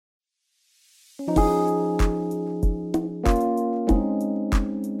I'm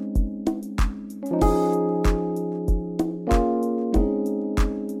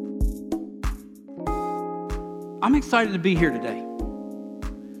excited to be here today.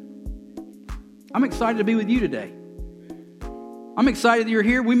 I'm excited to be with you today. I'm excited that you're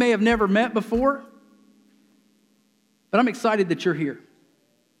here. We may have never met before, but I'm excited that you're here.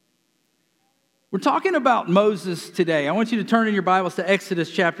 We're talking about Moses today. I want you to turn in your Bibles to Exodus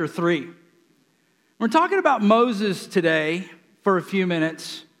chapter 3. We're talking about Moses today for a few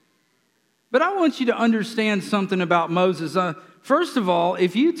minutes, but I want you to understand something about Moses. First of all,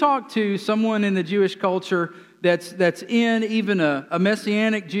 if you talk to someone in the Jewish culture that's in even a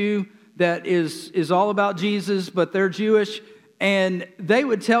Messianic Jew that is all about Jesus, but they're Jewish, and they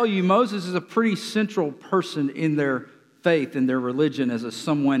would tell you Moses is a pretty central person in their faith, in their religion, as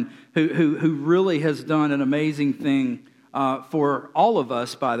someone who really has done an amazing thing for all of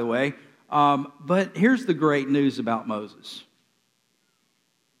us, by the way. But here's the great news about Moses.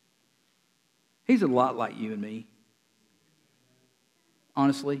 He's a lot like you and me.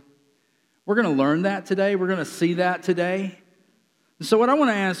 Honestly. We're going to learn that today. We're going to see that today. So what I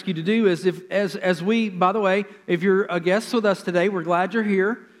want to ask you to do is, as we, by the way, if you're a guest with us today, we're glad you're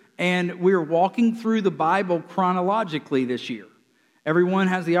here. And we're walking through the Bible chronologically this year. Everyone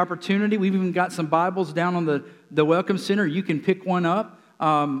has the opportunity. We've even got some Bibles down on the Welcome Center. You can pick one up.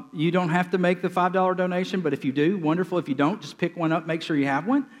 You don't have to make the $5 donation, but if you do, wonderful. If you don't, just pick one up. Make sure you have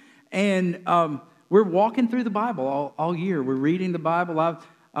one. And we're walking through the Bible all year. We're reading the Bible.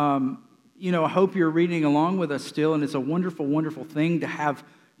 I hope you're reading along with us still, and it's a wonderful, wonderful thing to have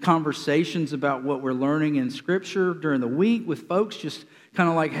conversations about what we're learning in Scripture during the week with folks, just kind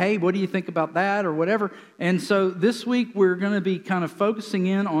of like, hey, what do you think about that or whatever? And so this week we're going to be kind of focusing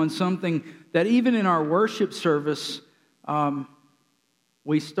in on something that even in our worship service,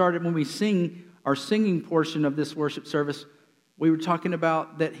 we started when we sing our singing portion of this worship service, we were talking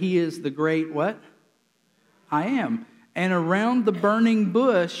about that He is the great what? I am. And around the burning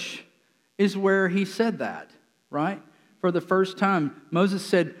bush is where He said that, right? For the first time, Moses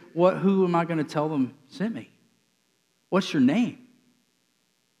said, who am I going to tell them sent me? What's your name?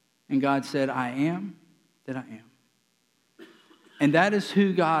 And God said, I am that I am. And that is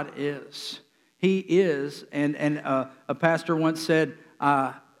who God is. He is, and a pastor once said,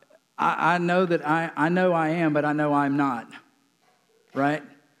 I know that I know I am, but I know I'm not, right?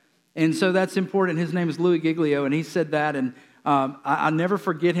 And so that's important. His name is Louis Giglio, and he said that, and I never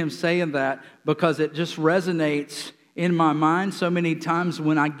forget him saying that because it just resonates in my mind so many times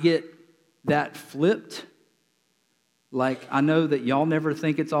when I get that flipped. Like, I know that y'all never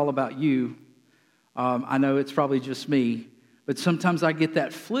think it's all about you. I know it's probably just me. But sometimes I get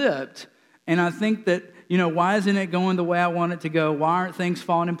that flipped, and I think that, why isn't it going the way I want it to go? Why aren't things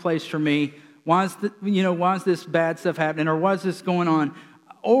falling in place for me? Why is this bad stuff happening? Or why is this going on?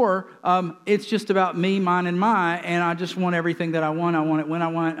 Or it's just about me, mine, and my, and I just want everything that I want. I want it when I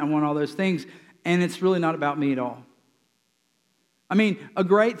want all those things. And it's really not about me at all. I mean, a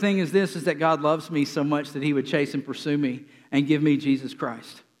great thing is that God loves me so much that He would chase and pursue me and give me Jesus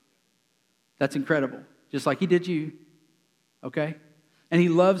Christ. That's incredible. Just like He did you, okay? And He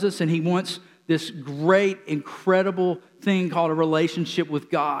loves us, and He wants this great, incredible thing called a relationship with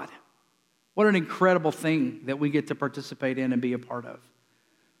God. What an incredible thing that we get to participate in and be a part of.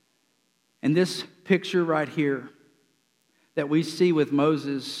 And this picture right here that we see with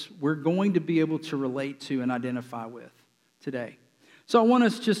Moses, we're going to be able to relate to and identify with today. So I want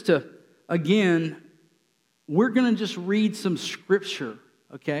us just to, again, we're going to just read some Scripture,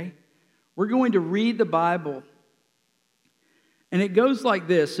 okay? We're going to read the Bible. And it goes like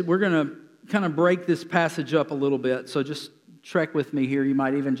this. We're going to kind of break this passage up a little bit, so just trek with me here. You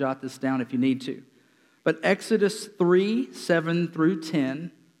might even jot this down if you need to. But Exodus 3, 7 through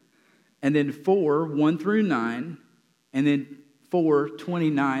 10, and then 4, 1 through 9, and then 4,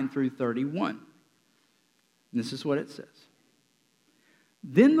 29 through 31. And this is what it says.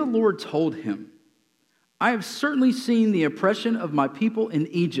 Then the Lord told him, I have certainly seen the oppression of my people in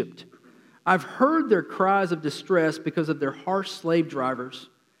Egypt. I've heard their cries of distress because of their harsh slave drivers.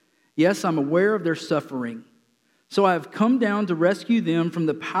 Yes, I'm aware of their suffering. So I have come down to rescue them from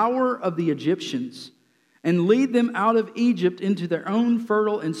the power of the Egyptians and lead them out of Egypt into their own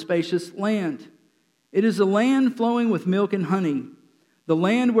fertile and spacious land. It is a land flowing with milk and honey, the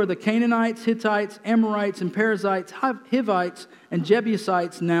land where the Canaanites, Hittites, Amorites, and Perizzites, Hivites, and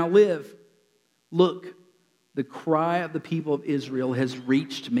Jebusites now live. Look, the cry of the people of Israel has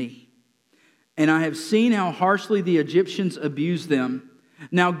reached me, and I have seen how harshly the Egyptians abuse them.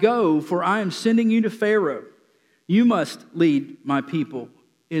 Now go, for I am sending you to Pharaoh. You must lead my people,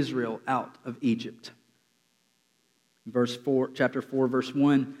 Israel out of Egypt. Chapter 4, verse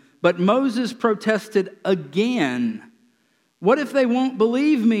 1. But Moses protested again. What if they won't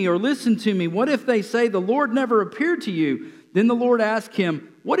believe me or listen to me? What if they say, the Lord never appeared to you? Then the Lord asked him,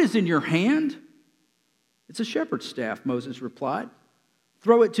 what is in your hand? It's a shepherd's staff, Moses replied.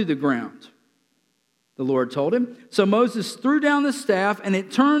 Throw it to the ground, the Lord told him. So Moses threw down the staff and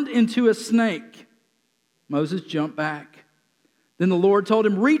it turned into a snake. Moses jumped back. Then the Lord told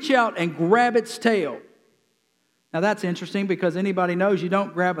him, reach out and grab its tail. Now that's interesting because anybody knows you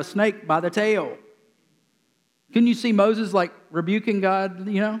don't grab a snake by the tail. Can you see Moses like rebuking God,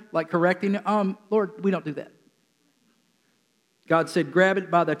 like correcting him? Lord, we don't do that. God said, grab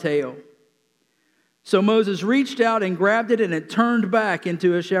it by the tail. So Moses reached out and grabbed it, and it turned back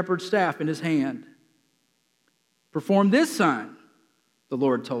into a shepherd's staff in his hand. Perform this sign, the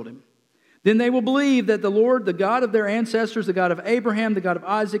Lord told him. Then they will believe that the Lord, the God of their ancestors, the God of Abraham, the God of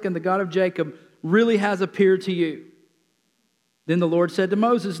Isaac, and the God of Jacob, really has appeared to you. Then the Lord said to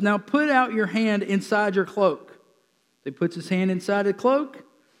Moses, now put out your hand inside your cloak. So he puts his hand inside the cloak,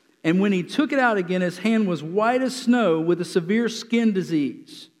 and when he took it out again, his hand was white as snow with a severe skin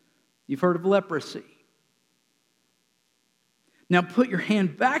disease. You've heard of leprosy. Now put your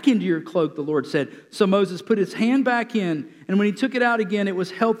hand back into your cloak, the Lord said. So Moses put his hand back in, and when he took it out again, it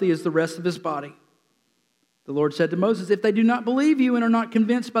was healthy as the rest of his body. The Lord said to Moses, if they do not believe you and are not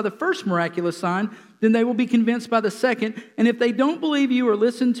convinced by the first miraculous sign, then they will be convinced by the second. And if they don't believe you or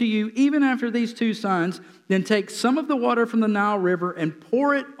listen to you, even after these two signs, then take some of the water from the Nile River and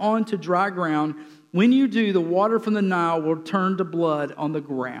pour it onto dry ground. When you do, the water from the Nile will turn to blood on the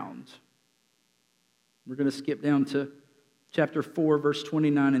ground. We're going to skip down to chapter 4, verse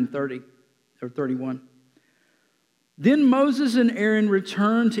 29 and 30, or 31. Then Moses and Aaron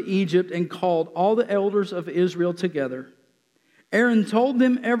returned to Egypt and called all the elders of Israel together. Aaron told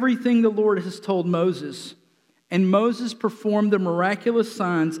them everything the Lord has told Moses, and Moses performed the miraculous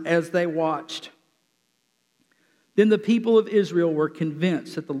signs as they watched. Then the people of Israel were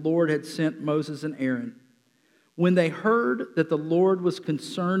convinced that the Lord had sent Moses and Aaron. When they heard that the Lord was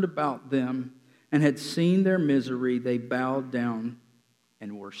concerned about them and had seen their misery, they bowed down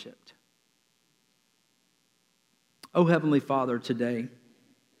and worshiped. Oh, Heavenly Father, today,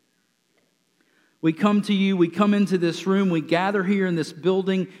 we come to you, we come into this room, we gather here in this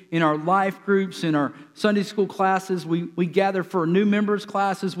building, in our life groups, in our Sunday school classes, we gather for new members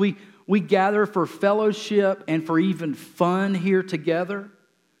classes, we gather for fellowship and for even fun here together.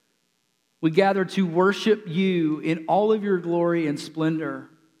 We gather to worship you in all of your glory and splendor.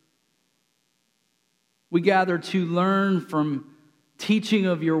 We gather to learn from teaching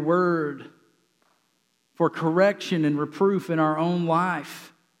of your word, for correction and reproof in our own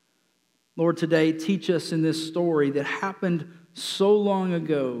life. Lord, today teach us in this story that happened so long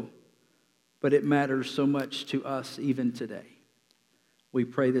ago, but it matters so much to us even today. We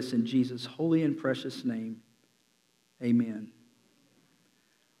pray this in Jesus' holy and precious name. Amen.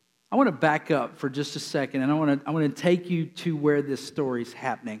 I want to back up for just a second, and I want to take you to where this story is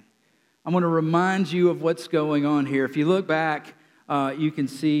happening. I want to remind you of what's going on here. If you look back, you can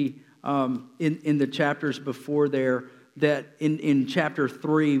see in the chapters before there, that in chapter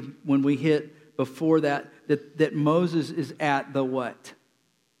 3, when we hit before that Moses is at the what?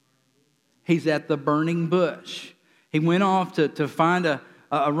 He's at the burning bush. He went off to find a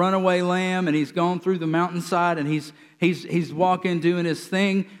runaway lamb, and he's gone through the mountainside, and he's walking, doing his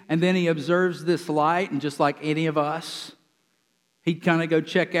thing, and then he observes this light, and just like any of us, he'd kind of go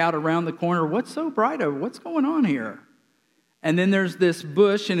check out around the corner. What's so bright over? What's going on here? And then there's this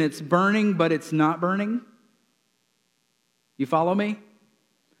bush, and it's burning, but it's not burning. You follow me?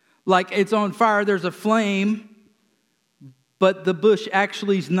 Like it's on fire, there's a flame, but the bush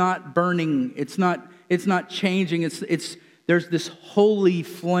actually is not burning. It's not changing. There's this holy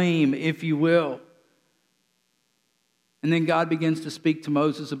flame, if you will. And then God begins to speak to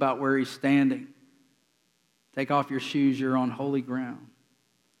Moses about where he's standing. Take off your shoes, you're on holy ground.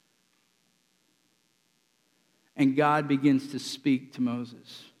 And God begins to speak to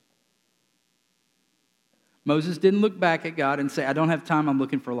Moses. Moses didn't look back at God and say, I don't have time, I'm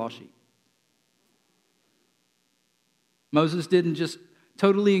looking for a lost sheep. Moses didn't just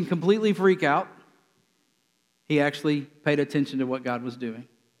totally and completely freak out. He actually paid attention to what God was doing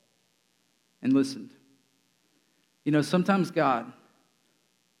and listened. You know, sometimes God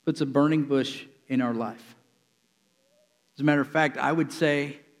puts a burning bush in our life. As a matter of fact, I would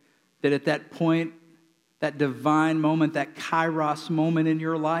say that at that point, that divine moment, that kairos moment in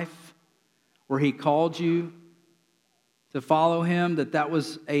your life where he called you to follow him, that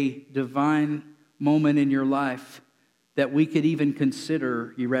was a divine moment in your life. that we could even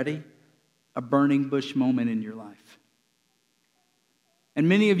consider, you ready? A burning bush moment in your life. And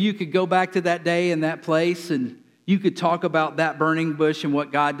many of you could go back to that day and that place, and you could talk about that burning bush and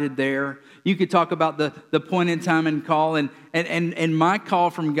what God did there. You could talk about the point in time and call. And my call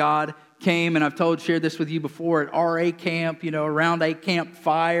from God came, and I've shared this with you before, at RA camp, around a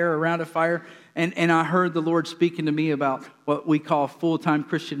campfire, around a fire. And I heard the Lord speaking to me about what we call full-time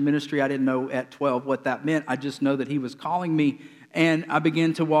Christian ministry. I didn't know at 12 what that meant. I just know that He was calling me. And I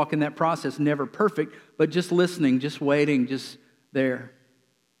began to walk in that process, never perfect, but just listening, just waiting, just there.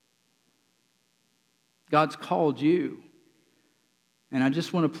 God's called you. And I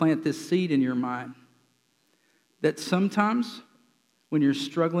just want to plant this seed in your mind that sometimes when you're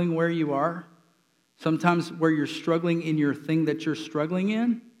struggling where you are, sometimes where you're struggling in your thing that you're struggling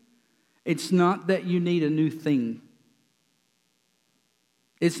in, it's not that you need a new thing.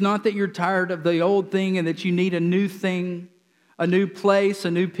 It's not that you're tired of the old thing and that you need a new thing, a new place,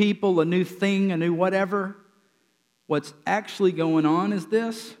 a new people, a new thing, a new whatever. What's actually going on is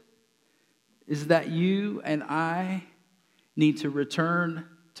this, is that you and I need to return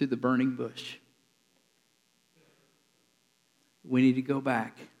to the burning bush. We need to go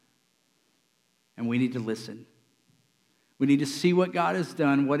back and we need to listen. We need to see what God has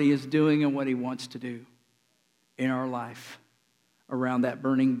done, what He is doing, and what He wants to do in our life around that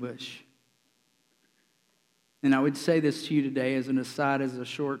burning bush. And I would say this to you today as an aside, as a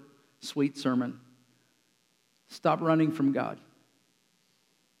short, sweet sermon. Stop running from God.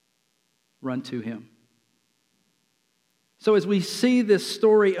 Run to Him. So as we see this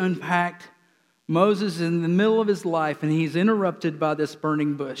story unpacked, Moses is in the middle of his life and he's interrupted by this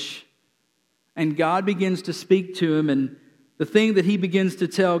burning bush. And God begins to speak to him, and the thing that he begins to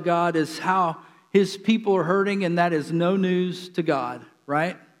tell God is how his people are hurting, and that is no news to God,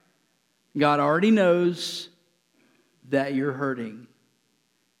 right? God already knows that you're hurting.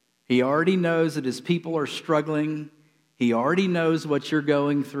 He already knows that His people are struggling. He already knows what you're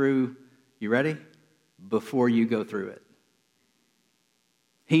going through. You ready? Before you go through it.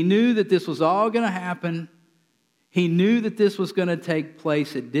 He knew that this was all going to happen. He knew that this was going to take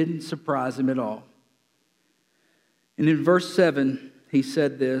place. It didn't surprise Him at all. And in verse 7, he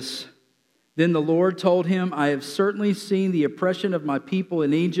said this, "Then the Lord told him, I have certainly seen the oppression of my people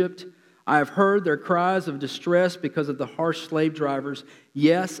in Egypt. I have heard their cries of distress because of the harsh slave drivers.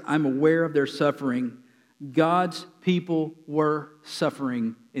 Yes, I'm aware of their suffering." God's people were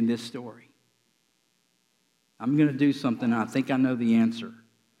suffering in this story. I'm going to do something. I think I know the answer.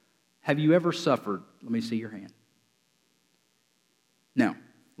 Have you ever suffered? Let me see your hand. Now,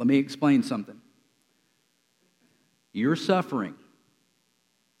 let me explain something. You're suffering.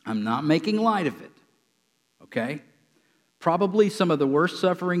 I'm not making light of it. Okay? Probably some of the worst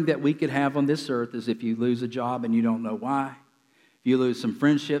suffering that we could have on this earth is if you lose a job and you don't know why. If you lose some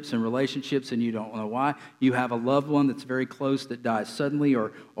friendships and relationships and you don't know why. You have a loved one that's very close that dies suddenly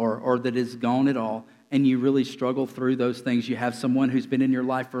or that is gone at all, and you really struggle through those things. You have someone who's been in your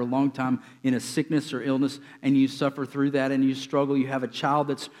life for a long time in a sickness or illness, and you suffer through that and you struggle. You have a child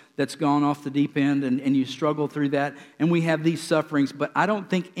that's gone off the deep end, and you struggle through that. And we have these sufferings, but I don't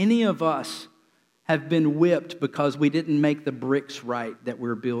think any of us have been whipped because we didn't make the bricks right that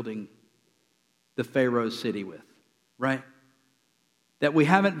we're building the Pharaoh city with, right? That we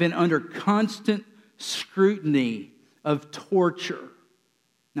haven't been under constant scrutiny of torture.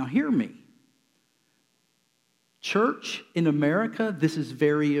 Now hear me. Church in America, this is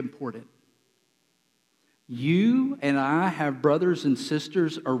very important. You and I have brothers and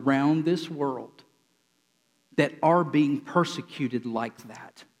sisters around this world that are being persecuted like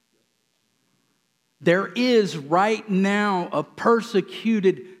that. There is right now a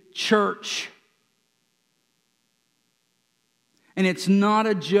persecuted church. And it's not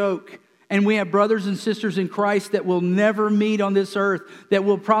a joke. And we have brothers and sisters in Christ that will never meet on this earth, that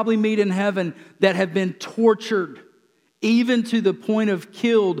will probably meet in heaven, that have been tortured, even to the point of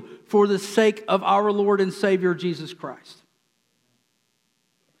killed for the sake of our Lord and Savior Jesus Christ.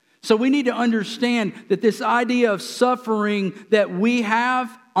 So we need to understand that this idea of suffering that we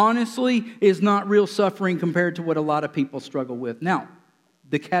have, honestly, is not real suffering compared to what a lot of people struggle with. Now,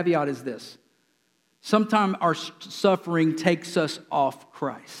 the caveat is this. Sometimes our suffering takes us off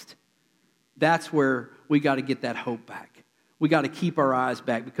Christ. That's where we got to get that hope back. We got to keep our eyes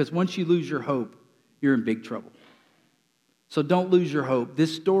back, because once you lose your hope, you're in big trouble. So don't lose your hope.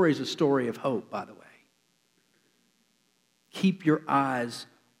 This story is a story of hope, by the way. Keep your eyes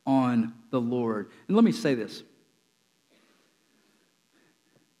on the Lord. And let me say this.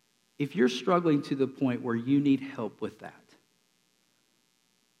 If you're struggling to the point where you need help with that,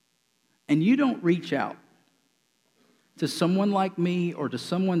 and you don't reach out, to someone like me or to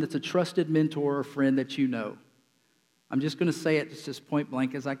someone that's a trusted mentor or friend that you know, I'm just going to say it just as point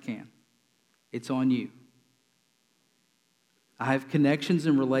blank as I can. It's on you. I have connections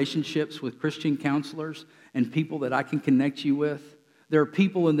and relationships with Christian counselors and people that I can connect you with. There are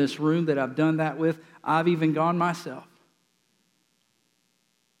people in this room that I've done that with. I've even gone myself.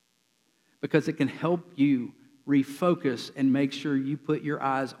 Because it can help you refocus and make sure you put your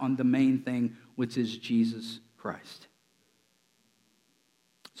eyes on the main thing, which is Jesus Christ.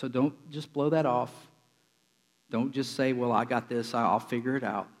 So don't just blow that off. Don't just say, well, I got this, I'll figure it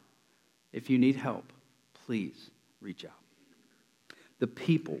out. If you need help, please reach out. The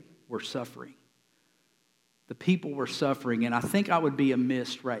people were suffering. The people were suffering, and I think I would be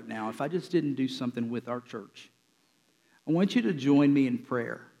amiss right now if I just didn't do something with our church. I want you to join me in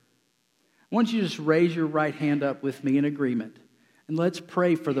prayer. I want you to just raise your right hand up with me in agreement, and let's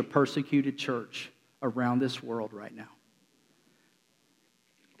pray for the persecuted church around this world right now.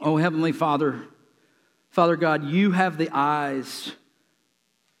 Oh, Heavenly Father, Father God, you have the eyes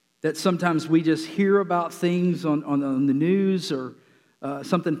that sometimes we just hear about things on the news or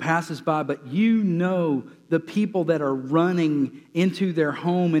something passes by, but you know the people that are running into their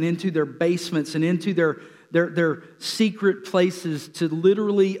home and into their basements and into their secret places to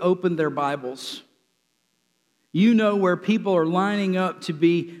literally open their Bibles. You know where people are lining up to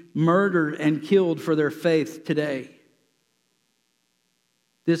be murdered and killed for their faith today.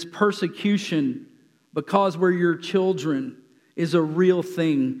 This persecution, because we're your children, is a real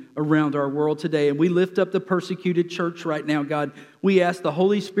thing around our world today. And we lift up the persecuted church right now, God. We ask the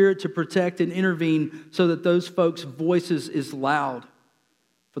Holy Spirit to protect and intervene so that those folks' voices is loud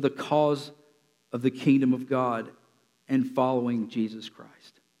for the cause of the kingdom of God and following Jesus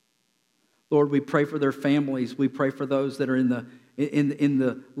Christ. Lord, we pray for their families. We pray for those that are in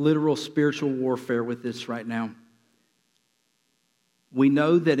the literal spiritual warfare with this right now. We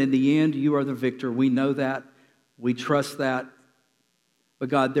know that in the end, you are the victor. We know that. We trust that. But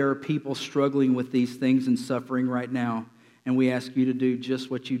God, there are people struggling with these things and suffering right now. And we ask you to do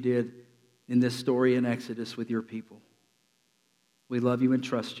just what you did in this story in Exodus with your people. We love you and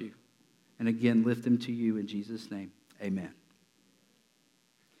trust you. And again, lift them to you in Jesus' name. Amen.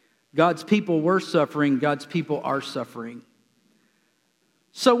 God's people were suffering. God's people are suffering.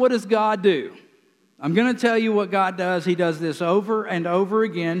 So what does God do? I'm going to tell you what God does. He does this over and over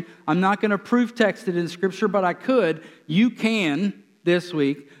again. I'm not going to proof text it in Scripture, but I could. You can this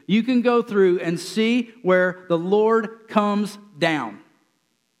week. You can go through and see where the Lord comes down.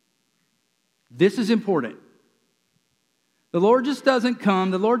 This is important. The Lord just doesn't come.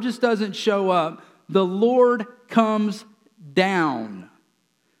 The Lord just doesn't show up. The Lord comes down.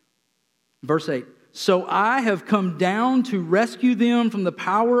 Verse 8. So I have come down to rescue them from the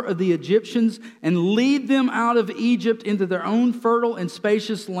power of the Egyptians and lead them out of Egypt into their own fertile and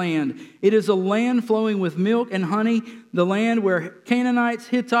spacious land. It is a land flowing with milk and honey, the land where Canaanites,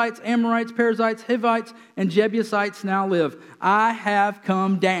 Hittites, Amorites, Perizzites, Hivites, and Jebusites now live. I have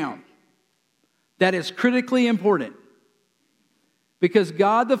come down. That is critically important because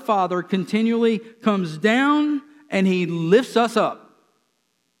God the Father continually comes down and He lifts us up.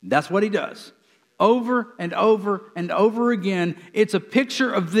 That's what He does. Over and over and over again. It's a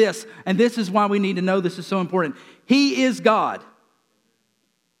picture of this, and this is why we need to know this is so important. He is God.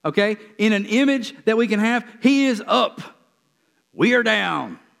 Okay? In an image that we can have, He is up. We are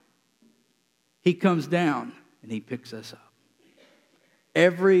down. He comes down and He picks us up.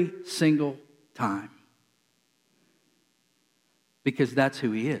 Every single time. Because that's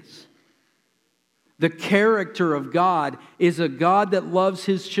who He is. The character of God is a God that loves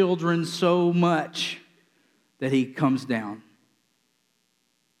His children so much that He comes down.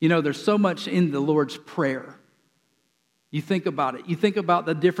 You know, there's so much in the Lord's Prayer. You think about it. You think about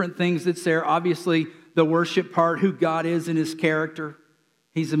the different things that's there. Obviously, the worship part, who God is in His character.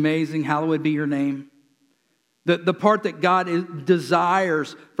 He's amazing. Hallowed be your name. The part that God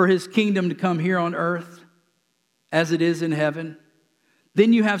desires for His kingdom to come here on earth as it is in heaven.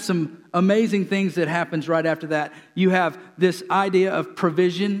 Then you have some amazing things that happens right after that. You have this idea of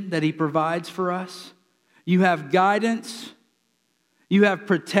provision that He provides for us. You have guidance. You have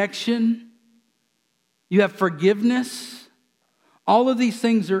protection. You have forgiveness. All of these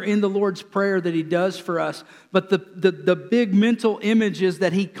things are in the Lord's Prayer that He does for us. But the big mental image is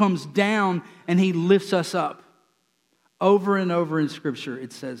that He comes down and He lifts us up. Over and over in Scripture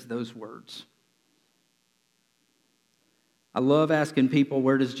it says those words. I love asking people,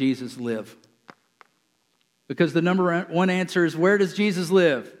 where does Jesus live? Because the number one answer is, where does Jesus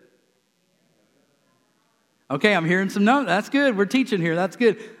live? Okay, I'm hearing some no. That's good. We're teaching here. That's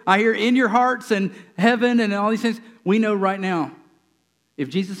good. I hear in your hearts and heaven and all these things. We know right now, if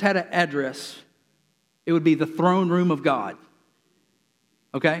Jesus had an address, it would be the throne room of God.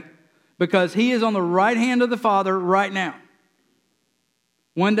 Okay? Because he is on the right hand of the Father right now.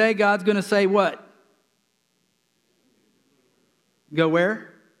 One day God's going to say what? Go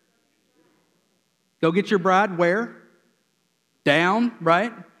where? Go get your bride where? Down,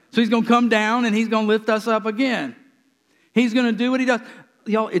 right? So he's going to come down and he's going to lift us up again. He's going to do what he does.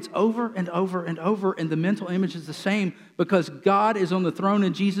 Y'all, it's over and over and over, and the mental image is the same because God is on the throne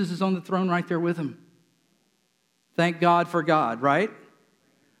and Jesus is on the throne right there with him. Thank God for God, right?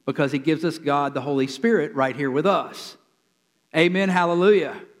 Because he gives us God, the Holy Spirit, right here with us. Amen,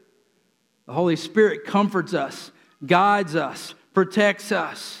 hallelujah. The Holy Spirit comforts us, guides us, protects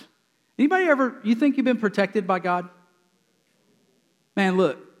us. Anybody ever, you think you've been protected by God? Man,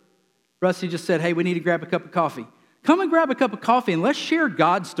 look, Rusty just said, hey, we need to grab a cup of coffee. Come and grab a cup of coffee and let's share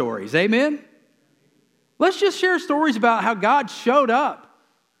God stories, amen? Let's just share stories about how God showed up.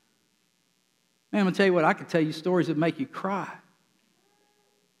 Man, I'm going to tell you what, I could tell you stories that make you cry.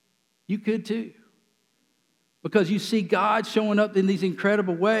 You could too. Because you see God showing up in these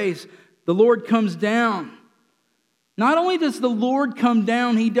incredible ways. The Lord comes down. Not only does the Lord come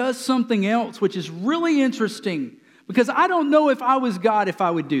down, he does something else, which is really interesting. Because I don't know if I was God if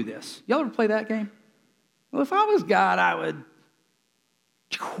I would do this. Y'all ever play that game? Well, if I was God, I would...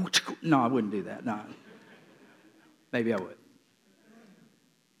 No, I wouldn't do that. No. Maybe I would.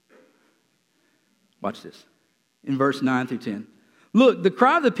 Watch this. In verse 9 through 10. Look, the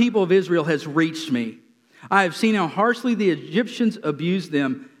cry of the people of Israel has reached me. I have seen how harshly the Egyptians abuse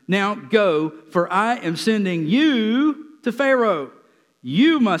them. Now go, for I am sending you to Pharaoh.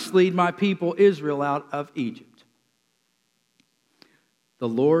 You must lead my people Israel out of Egypt. The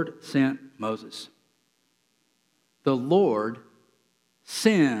Lord sent Moses. The Lord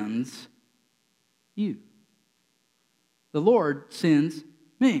sends you. The Lord sends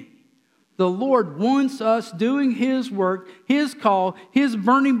me. The Lord wants us doing his work, his call, his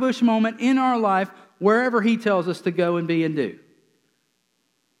burning bush moment in our life, wherever he tells us to go and be and do.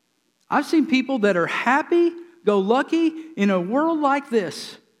 I've seen people that are happy, go lucky in a world like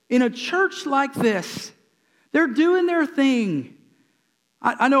this, in a church like this. They're doing their thing.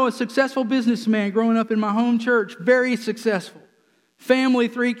 I know a successful businessman growing up in my home church, very successful. Family,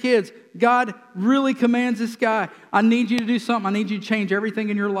 3 kids. God really commands this guy, I need you to do something. I need you to change everything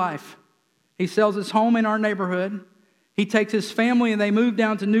in your life. He sells his home in our neighborhood. He takes his family and they move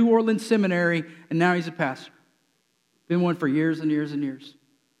down to New Orleans Seminary, and now he's a pastor. Been one for years and years and years.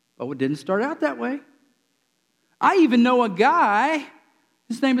 But it didn't start out that way. I even know a guy,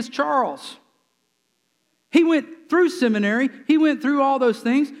 his name is Charles. He went through seminary. He went through all those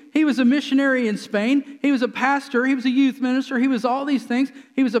things. He was a missionary in Spain. He was a pastor. He was a youth minister. He was all these things.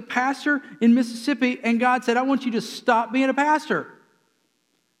 He was a pastor in Mississippi, and God said, I want you to stop being a pastor.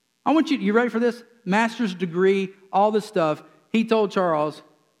 I want you ready for this? Master's degree, all this stuff. He told Charles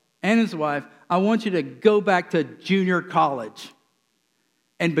and his wife, I want you to go back to junior college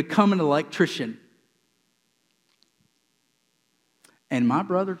and become an electrician. And my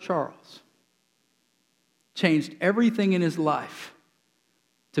brother Charles changed everything in his life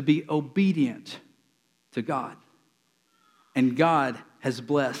to be obedient to God. And God has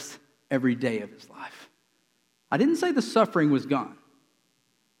blessed every day of his life. I didn't say the suffering was gone.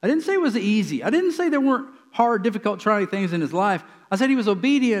 I didn't say it was easy. I didn't say there weren't hard, difficult, trying things in his life. I said he was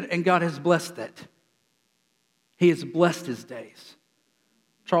obedient and God has blessed it. He has blessed his days.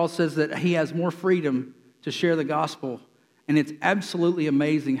 Charles says that he has more freedom to share the gospel. And it's absolutely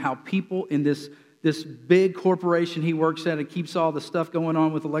amazing how people in this big corporation he works at and keeps all the stuff going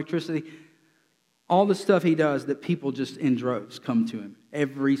on with electricity, all the stuff he does, that people just in droves come to him.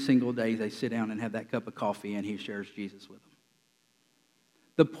 Every single day they sit down and have that cup of coffee and he shares Jesus with them.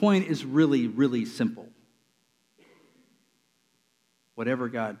 The point is really, really simple. Whatever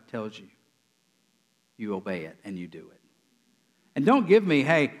God tells you, you obey it and you do it. And don't give me,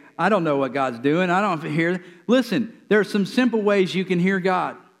 hey, I don't know what God's doing. I don't hear. Listen, there are some simple ways you can hear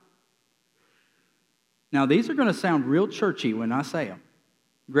God. Now, these are going to sound real churchy when I say them.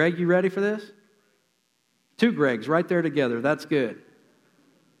 Greg, you ready for this? 2 Gregs right there together. That's good.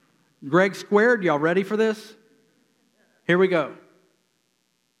 Greg squared, y'all ready for this? Here we go.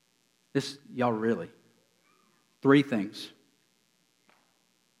 This, y'all really. 3 things.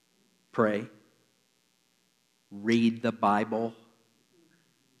 Pray. Read the Bible.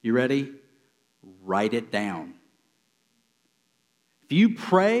 You ready? Write it down. If you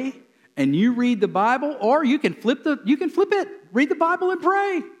pray and you read the Bible, or you can flip it. Read the Bible and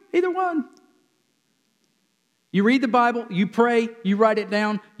pray. Either one. You read the Bible, you pray, you write it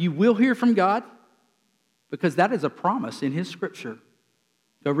down, you will hear from God. because that is a promise in His Scripture.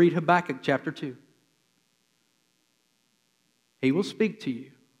 Go read Habakkuk chapter 2. He will speak to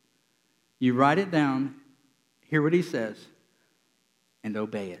you. You write it down, hear what He says, and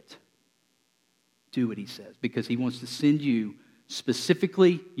obey it. Do what He says, because He wants to send you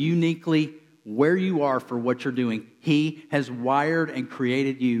specifically, uniquely, where you are for what you're doing. He has wired and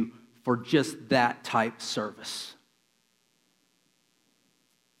created you for just that type service.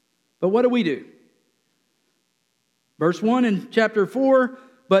 But what do? Verse 1 in chapter 4,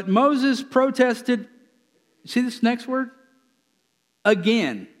 but Moses protested. See this next word?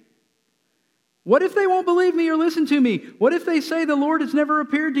 Again. What if they won't believe me or listen to me? What if they say the Lord has never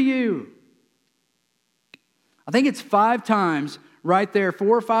appeared to you? I think it's 5 times right there, 4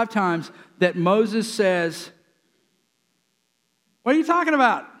 or 5 times, that Moses says, what are you talking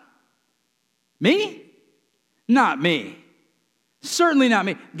about? Me? Not me. Certainly not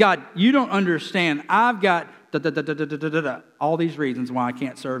me. God, you don't understand. I've got all these reasons why I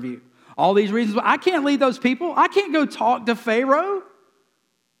can't serve you. All these reasons why I can't lead those people. I can't go talk to Pharaoh.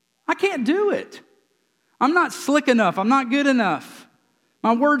 I can't do it. I'm not slick enough. I'm not good enough.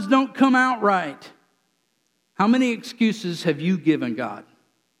 My words don't come out right. How many excuses have you given God?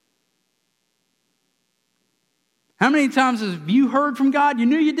 How many times have you heard from God? You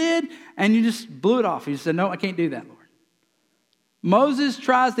knew you did, and you just blew it off. You said, no, I can't do that, Lord. Moses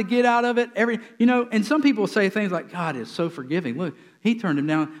tries to get out of it and some people say things like, God is so forgiving. Look, He turned him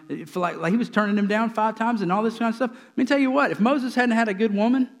down. Like He was turning him down 5 times and all this kind of stuff. Let me tell you what, if Moses hadn't had a good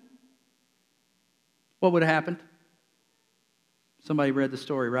woman, what would have happened? Somebody read the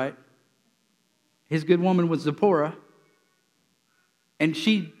story, right? His good woman was Zipporah. And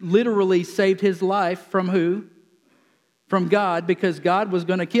she literally saved his life from who? From God, because God was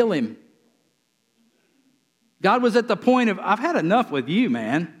going to kill him. God was at the point of, I've had enough with you,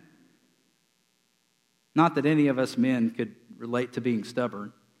 man. Not that any of us men could relate to being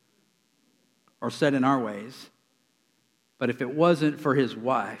stubborn or set in our ways. But if it wasn't for his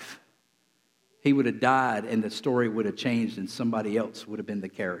wife, he would have died and the story would have changed and somebody else would have been the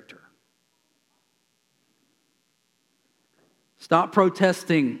character. Stop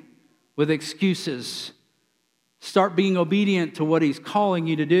protesting with excuses. Start being obedient to what He's calling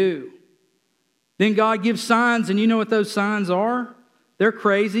you to do. Then God gives signs, and you know what those signs are? They're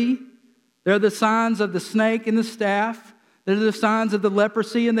crazy. They're the signs of the snake and the staff. They're the signs of the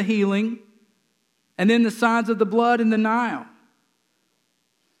leprosy and the healing. And then the signs of the blood and the Nile.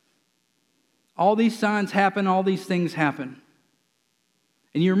 All these signs happen, all these things happen.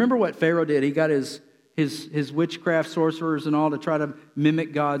 And you remember what Pharaoh did? He got his witchcraft sorcerers and all to try to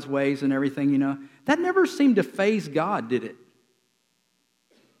mimic God's ways and everything, That never seemed to faze God, did it?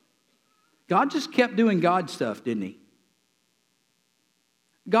 God just kept doing God stuff, didn't He?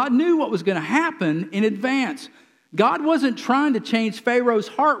 God knew what was going to happen in advance. God wasn't trying to change Pharaoh's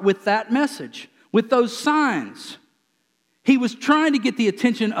heart with that message, with those signs. He was trying to get the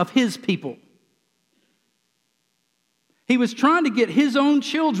attention of His people. He was trying to get His own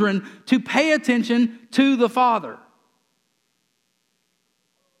children to pay attention to the Father.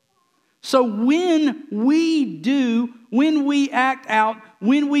 So when we act out,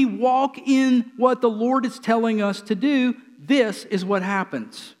 when we walk in what the Lord is telling us to do, this is what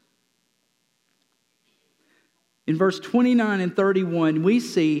happens. In verse 29 and 31, we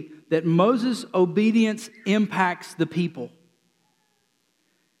see that Moses' obedience impacts the people.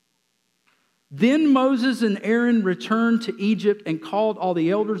 Then Moses and Aaron returned to Egypt and called all the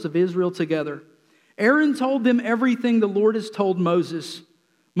elders of Israel together. Aaron told them everything the Lord has told Moses.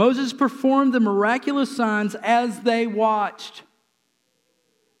 Moses performed the miraculous signs as they watched.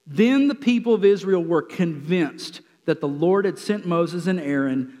 Then the people of Israel were convinced that the Lord had sent Moses and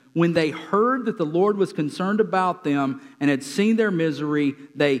Aaron. When they heard that the Lord was concerned about them and had seen their misery,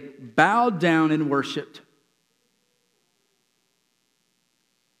 they bowed down and worshiped.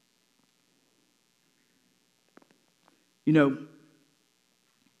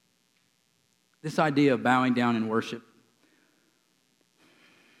 This idea of bowing down in worship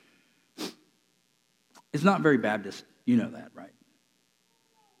is not very Baptist. You know that, right?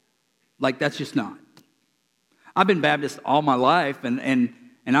 Like, that's just not. I've been Baptist all my life, and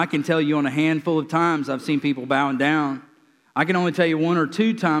I can tell you on a handful of times I've seen people bowing down. I can only tell you 1 or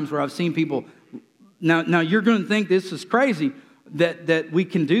 2 times where I've seen people. Now you're going to think this is crazy that we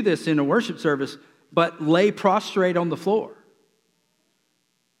can do this in a worship service, but lay prostrate on the floor.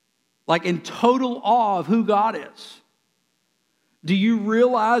 Like in total awe of who God is. Do you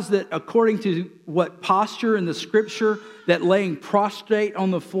realize that according to what posture in the Scripture, that laying prostrate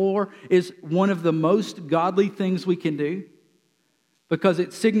on the floor is one of the most godly things we can do? because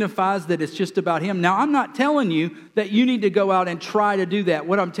it signifies that it's just about Him. Now, I'm not telling you that you need to go out and try to do that.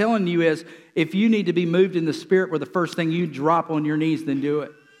 What I'm telling you is, if you need to be moved in the Spirit where the first thing you drop on your knees, then do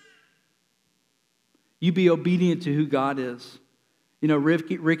it. You be obedient to who God is. You know,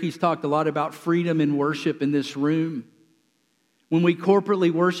 Ricky's talked a lot about freedom in worship in this room. When we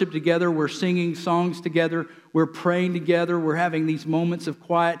corporately worship together, we're singing songs together, we're praying together, we're having these moments of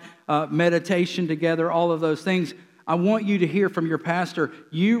quiet meditation together, all of those things. I want you to hear from your pastor,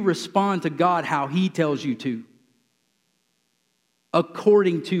 you respond to God how He tells you to,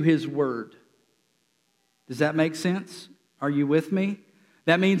 according to His Word. Does that make sense? Are you with me?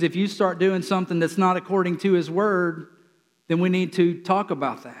 That means if you start doing something that's not according to His Word, then we need to talk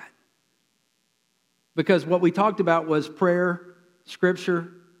about that. Because what we talked about was prayer, Scripture,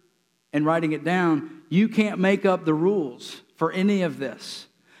 and writing it down. You can't make up the rules for any of this.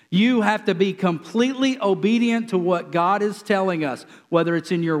 You have to be completely obedient to what God is telling us, whether it's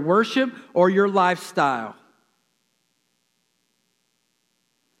in your worship or your lifestyle.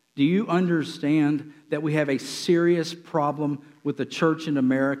 Do you understand that we have a serious problem with the church in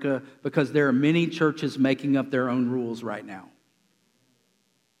America because there are many churches making up their own rules right now?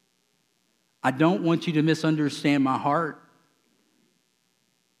 I don't want you to misunderstand my heart.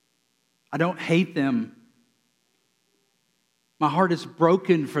 I don't hate them. My heart is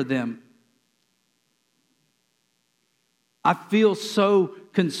broken for them. I feel so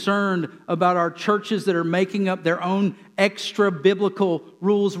concerned about our churches that are making up their own extra biblical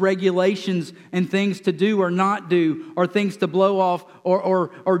rules, regulations, and things to do or not do, or things to blow off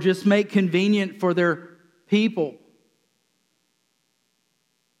or just make convenient for their people.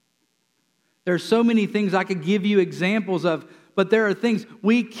 There's so many things I could give you examples of, but there are things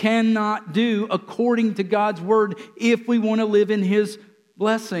we cannot do according to God's Word if we want to live in His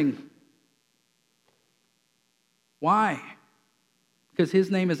blessing. Why? Because His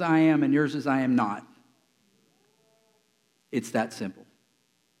name is I am and yours is I am not. It's that simple.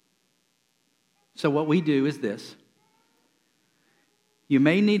 So what we do is this. You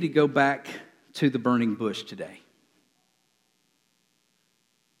may need to go back to the burning bush today.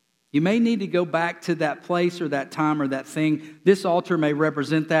 You may need to go back to that place or that time or that thing. This altar may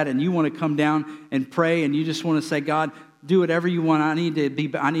represent that, and you want to come down and pray, and you just want to say, God, do whatever you want. I need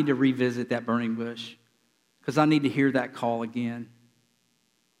to revisit that burning bush because I need to hear that call again.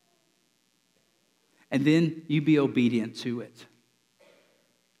 And then you be obedient to it.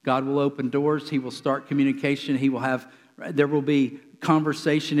 God will open doors. He will start communication. There will be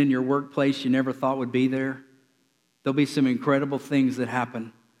conversation in your workplace you never thought would be there. There'll be some incredible things that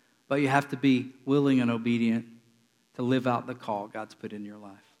happen. But you have to be willing and obedient to live out the call God's put in your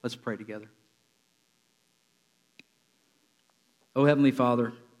life. Let's pray together. Oh, Heavenly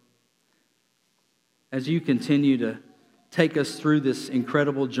Father, as you continue to take us through this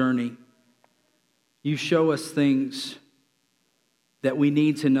incredible journey, you show us things that we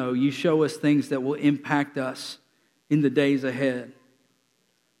need to know. You show us things that will impact us in the days ahead.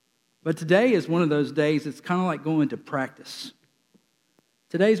 But today is one of those days it's kind of like going to practice.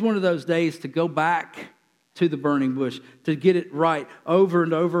 Today's one of those days to go back to the burning bush, to get it right over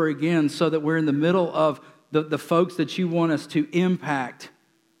and over again so that we're in the middle of the folks that you want us to impact.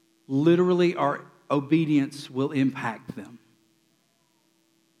 Literally, our obedience will impact them.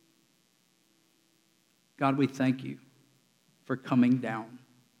 God, we thank you for coming down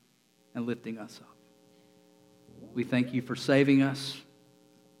and lifting us up. We thank you for saving us.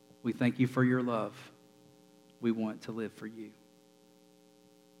 We thank you for your love. We want to live for you.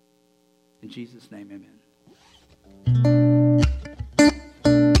 In Jesus' name, amen.